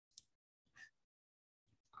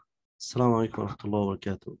Assalamu alaikum wa rahmatullahi wa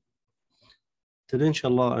barakatuh. Today,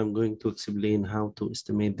 inshallah, I'm going to explain how to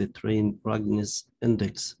estimate the terrain ruggedness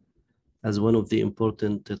index as one of the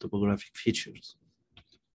important topographic features.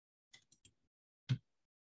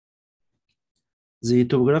 The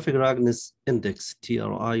topographic ruggedness index,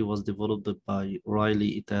 TRI, was developed by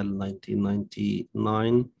Riley et al.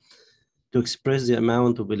 1999 to express the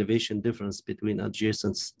amount of elevation difference between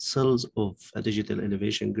adjacent cells of a digital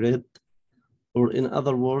elevation grid. Or in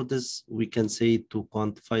other words, we can say to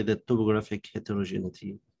quantify the topographic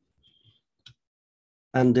heterogeneity.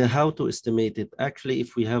 And how to estimate it? Actually,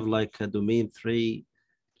 if we have like a domain 3,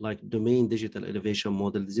 like domain digital elevation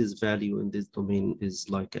model, this value in this domain is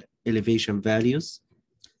like elevation values.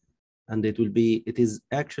 And it is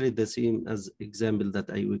actually the same as example that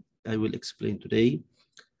I will explain today.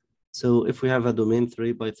 So if we have a domain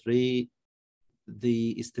 3 by 3,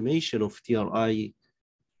 the estimation of TRI,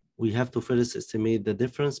 we have to first estimate the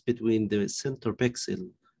difference between the center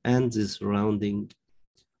pixel and the surrounding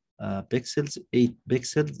pixels, 8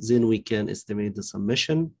 pixels. Then we can estimate the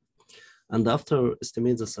summation. And after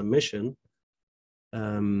estimate the summation,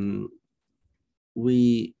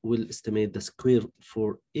 we will estimate the square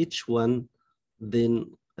for each one,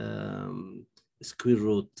 then square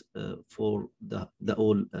root for the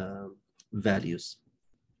all values.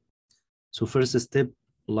 So first step,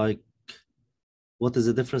 like, what is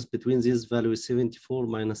the difference between these values? 74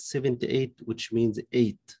 minus 78, which means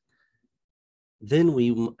 8. Then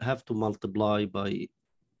we have to multiply by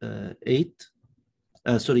 4.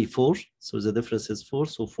 So the difference is 4,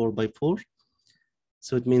 so 4 by 4.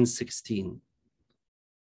 So it means 16.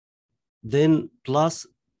 Then plus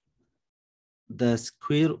the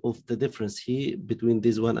square of the difference here between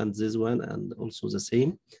this one and this one, and also the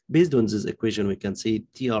same. Based on this equation, we can say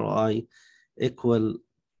TRI equal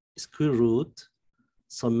square root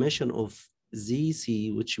summation of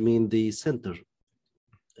ZC, which means the center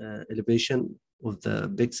elevation of the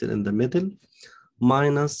pixel in the middle,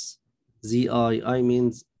 minus ZI, I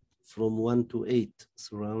means from 1 to 8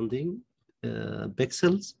 surrounding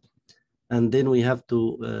pixels. And then we have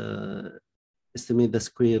to estimate the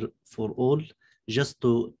square for all, just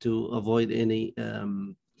to avoid any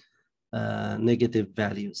negative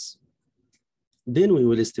values. Then we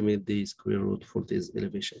will estimate the square root for this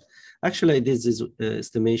elevation. Actually, I did this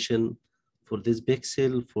estimation for this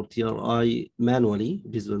pixel for TRI manually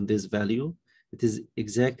based on this value. It is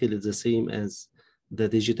exactly the same as the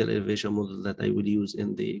digital elevation model that I will use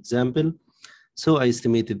in the example. So I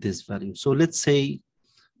estimated this value. So let's say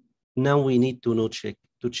now we need to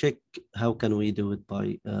check how can we do it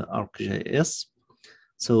by ArcGIS.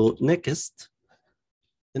 So next,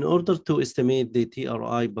 in order to estimate the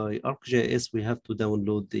TRI by ArcGIS, we have to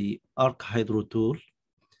download the ArcHydro tool,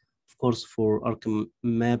 of course, for ArcGIS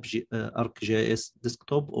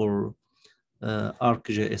desktop or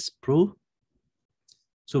ArcGIS Pro.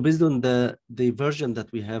 So based on the version that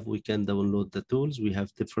we have, we can download the tools. We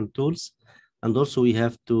have different tools. And also we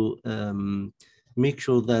have to make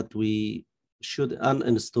sure that we should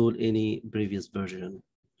uninstall any previous version.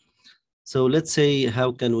 So let's say,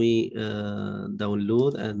 how can we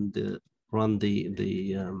download and run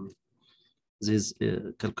this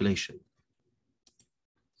calculation?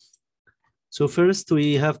 So first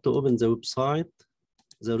we have to open the website,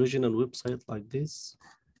 the original website like this.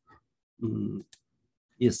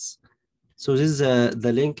 Yes. So this is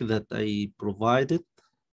the link that I provided.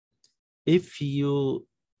 If you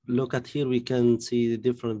look at here, we can see the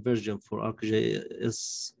different version for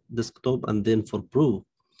ArcGIS desktop and then for Pro.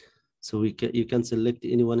 So you can select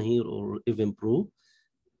anyone here or even Pro.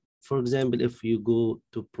 For example, if you go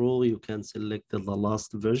to Pro, you can select the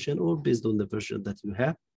last version or based on the version that you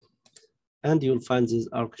have. And you'll find this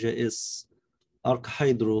ArcGIS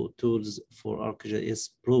ArcHydro tools for ArcGIS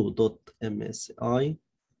Pro.msi.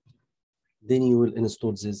 Then you will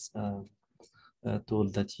install this tool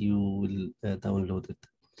that you will download it.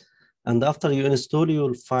 And after you install, you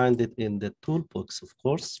will find it in the toolbox, of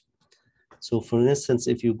course. So for instance,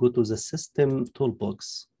 if you go to the system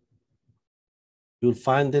toolbox, you'll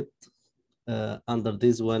find it under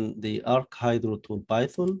this one, the ArcHydro tool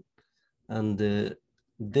Python. And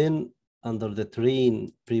then under the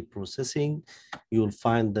terrain pre-processing, you'll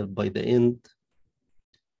find that by the end,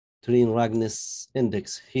 terrain ruggedness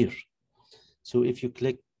index here. So if you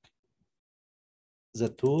click the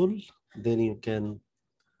tool, then you can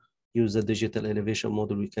use the digital elevation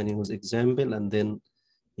model. We can use example, and then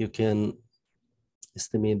you can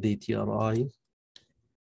estimate the TRI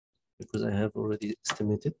because I have already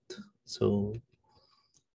estimated. So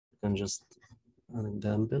you can just an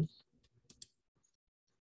example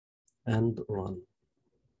and run.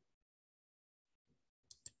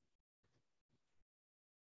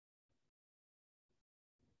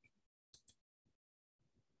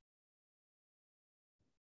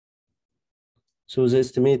 So the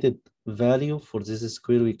estimated value for this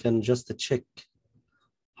square, we can just check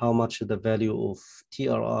how much the value of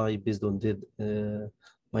TRI based on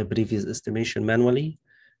my previous estimation manually.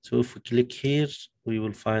 So if we click here, we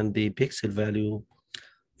will find the pixel value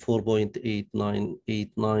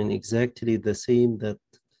 4.8989, exactly the same that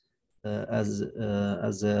as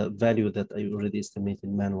a value that I already estimated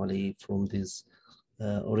manually from this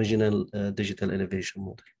original digital elevation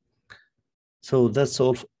model. So that's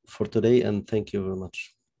all for today, and thank you very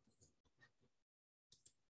much.